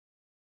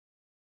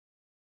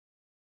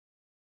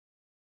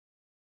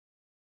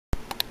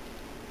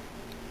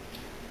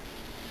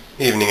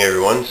Evening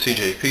everyone,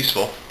 CJ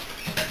Peaceful.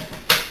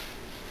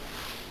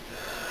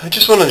 I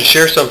just wanted to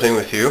share something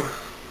with you.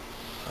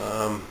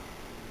 I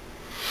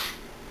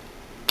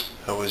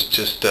was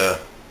just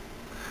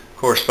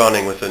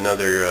corresponding with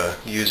another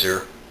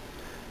user,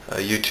 a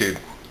YouTube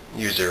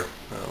user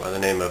by the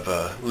name of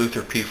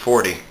Luther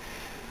P40,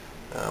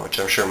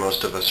 which I'm sure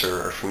most of us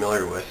are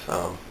familiar with.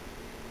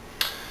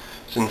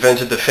 He's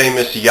invented the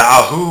famous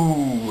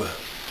Yahoo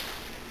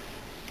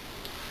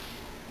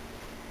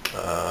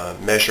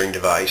measuring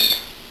device,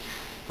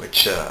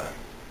 which I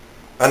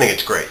think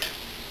it's great.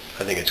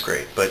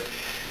 But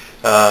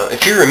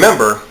if you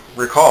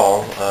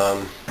recall,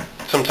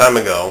 some time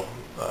ago,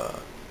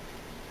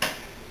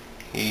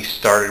 he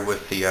started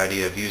with the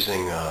idea of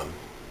using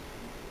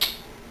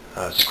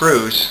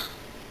screws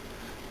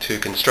to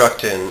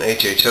construct an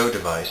HHO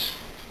device,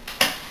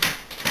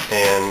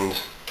 and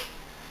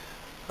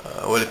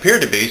what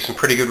appeared to be some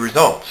pretty good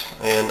results.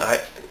 And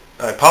I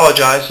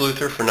apologize,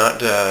 Luther, for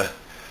not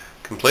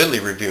completely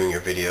reviewing your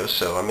videos,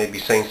 so I may be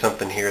saying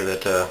something here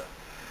that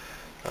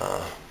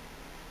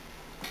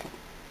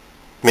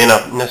may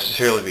not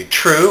necessarily be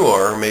true,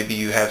 or maybe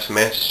you have some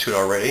answers to it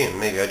already and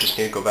maybe I just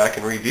need to go back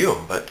and review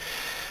them. But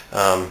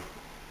I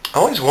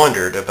always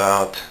wondered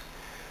about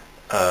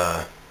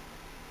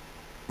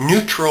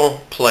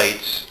neutral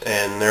plates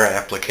and their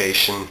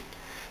application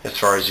as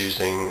far as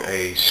using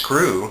a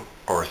screw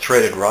or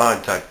threaded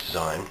rod type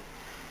design,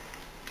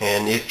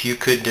 and if you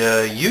could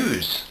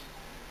use,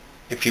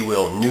 if you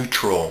will,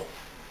 neutral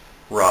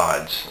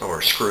rods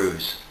or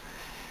screws.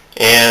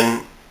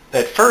 And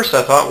at first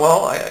I thought,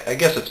 well, I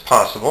guess it's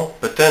possible,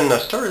 but then I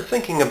started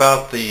thinking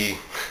about the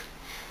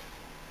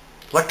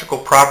electrical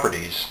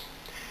properties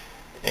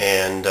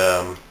and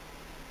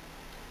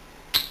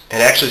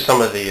actually some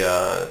of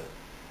the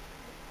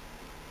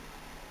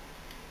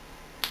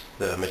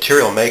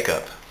material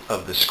makeup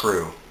of the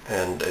screw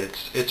and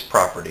its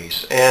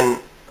properties, and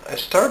I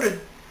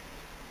started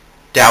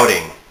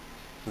doubting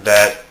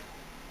that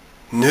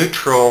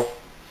neutral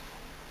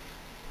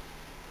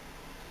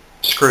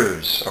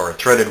screws or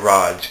threaded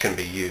rods can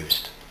be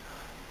used.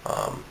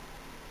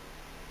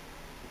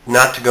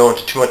 Not to go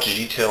into too much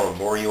detail and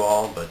bore you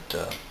all,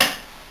 but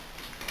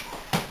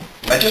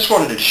I just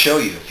wanted to show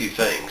you a few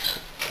things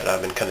that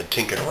I've been kind of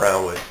tinkering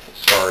around with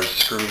as far as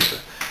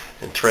screws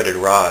and threaded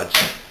rods,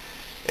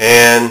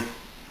 and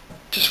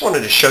just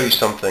wanted to show you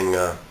something,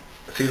 a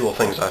few little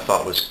things I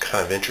thought was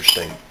kind of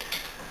interesting.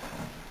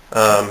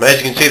 As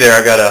you can see there,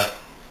 I've got a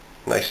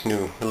nice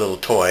new little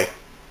toy.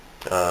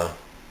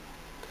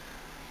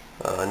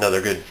 Another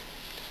good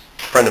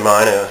friend of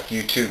mine, a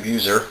YouTube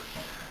user,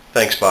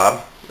 thanks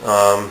Bob,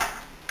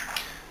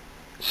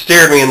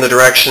 steered me in the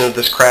direction of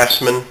this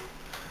Craftsman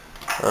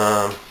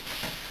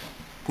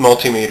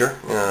multimeter.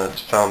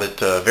 Found it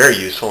very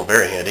useful and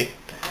very handy,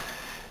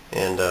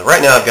 and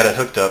right now I've got it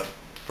hooked up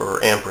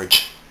for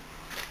amperage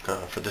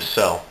for this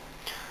cell.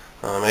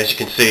 As you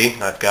can see,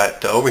 I've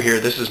got over here,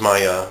 this is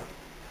my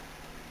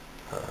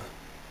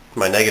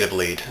my negative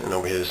lead, and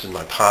over here this is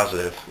my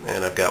positive,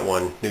 and I've got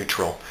one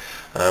neutral.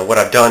 What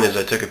I've done is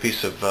I took a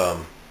piece of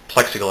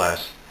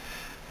plexiglass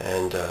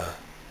and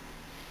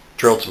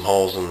drilled some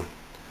holes and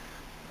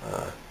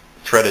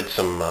threaded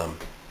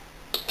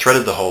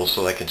the holes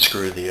so I could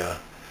screw the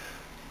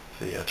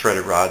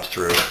threaded rods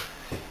through,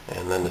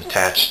 and then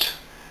attached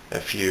a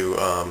few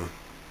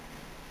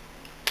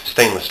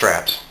stainless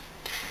straps.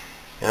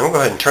 And I'm going to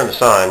go ahead and turn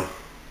this on,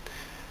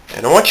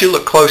 and I want you to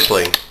look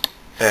closely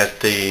at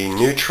the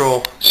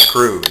neutral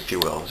screw, if you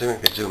will. See if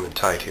I can zoom in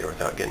tight here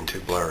without getting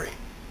too blurry.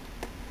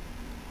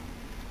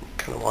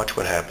 Kind of watch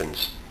what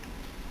happens.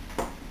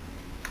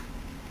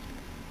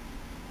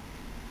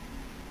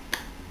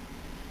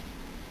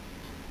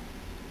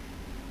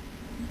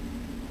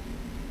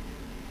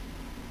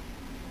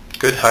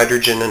 Good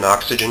hydrogen and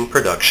oxygen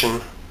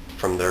production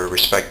from their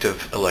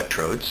respective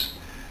electrodes,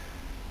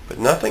 but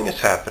nothing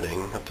is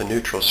happening at the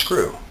neutral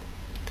screw.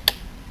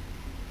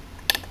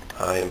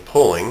 I am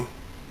pulling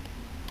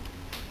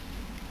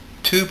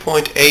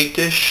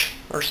 2.8-ish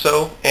or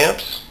so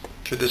amps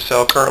through this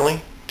cell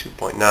currently.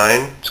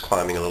 2.9. It's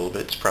climbing a little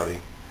bit. It's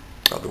probably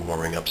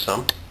warming up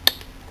some.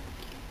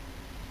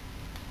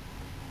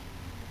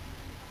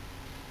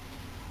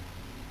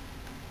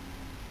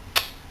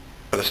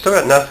 But I still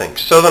got nothing.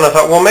 So then I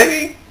thought, well,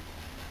 maybe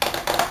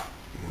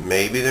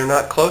they're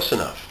not close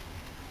enough.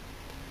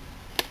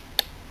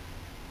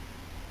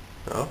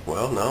 Oh,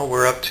 well, no,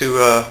 we're up to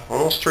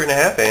almost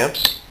 3.5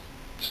 amps.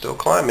 Still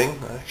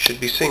climbing. I should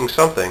be seeing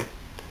something,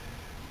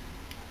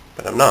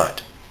 but I'm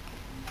not.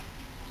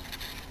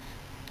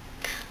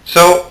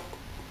 So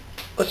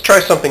let's try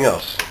something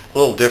else, a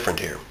little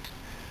different here.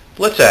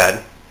 Let's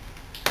add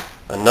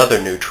another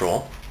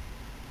neutral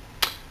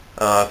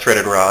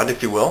threaded rod,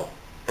 if you will,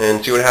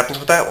 and see what happens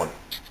with that one.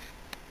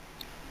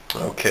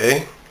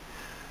 Okay,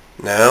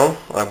 now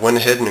I went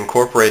ahead and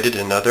incorporated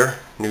another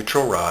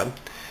neutral rod.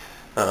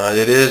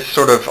 It is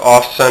sort of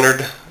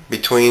off-centered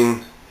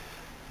between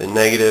the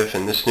negative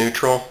and this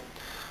neutral,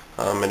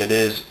 and it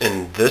is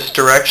in this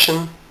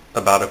direction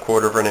about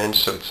 1/4 of an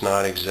inch, so it's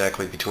not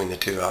exactly between the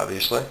two,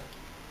 obviously.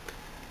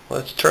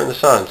 let's turn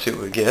this on and see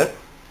what we get.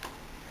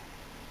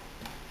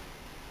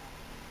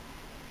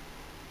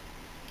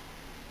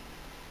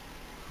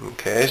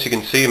 Okay, as you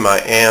can see,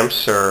 my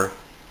amps are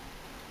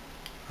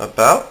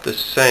about the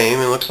same.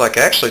 It looks like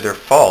actually they're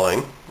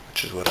falling,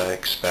 which is what I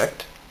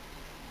expect.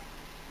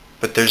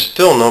 But there's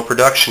still no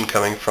production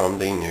coming from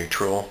the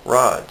neutral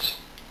rods.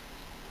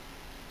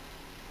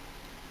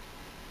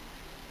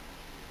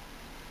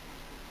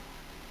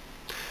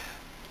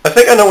 I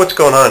think I know what's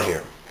going on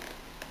here.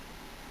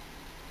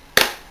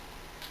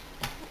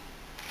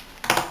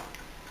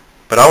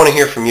 But I want to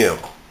hear from you.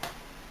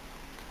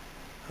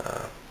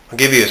 I'll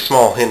give you a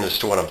small hint as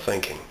to what I'm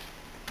thinking.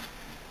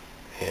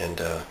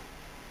 And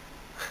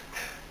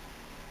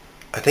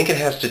I think it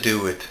has to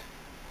do with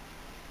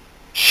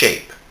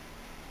shape.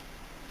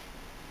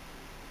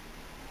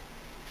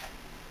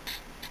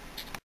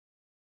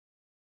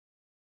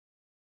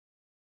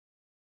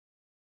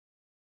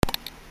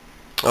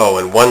 Oh,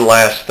 and one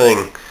last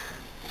thing.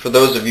 For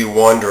those of you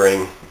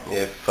wondering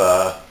if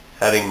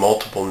having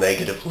multiple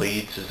negative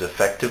leads is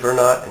effective or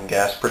not in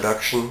gas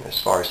production as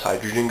far as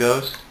hydrogen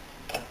goes,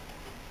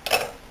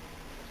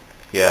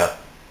 yeah,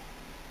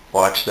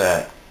 watch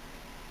that.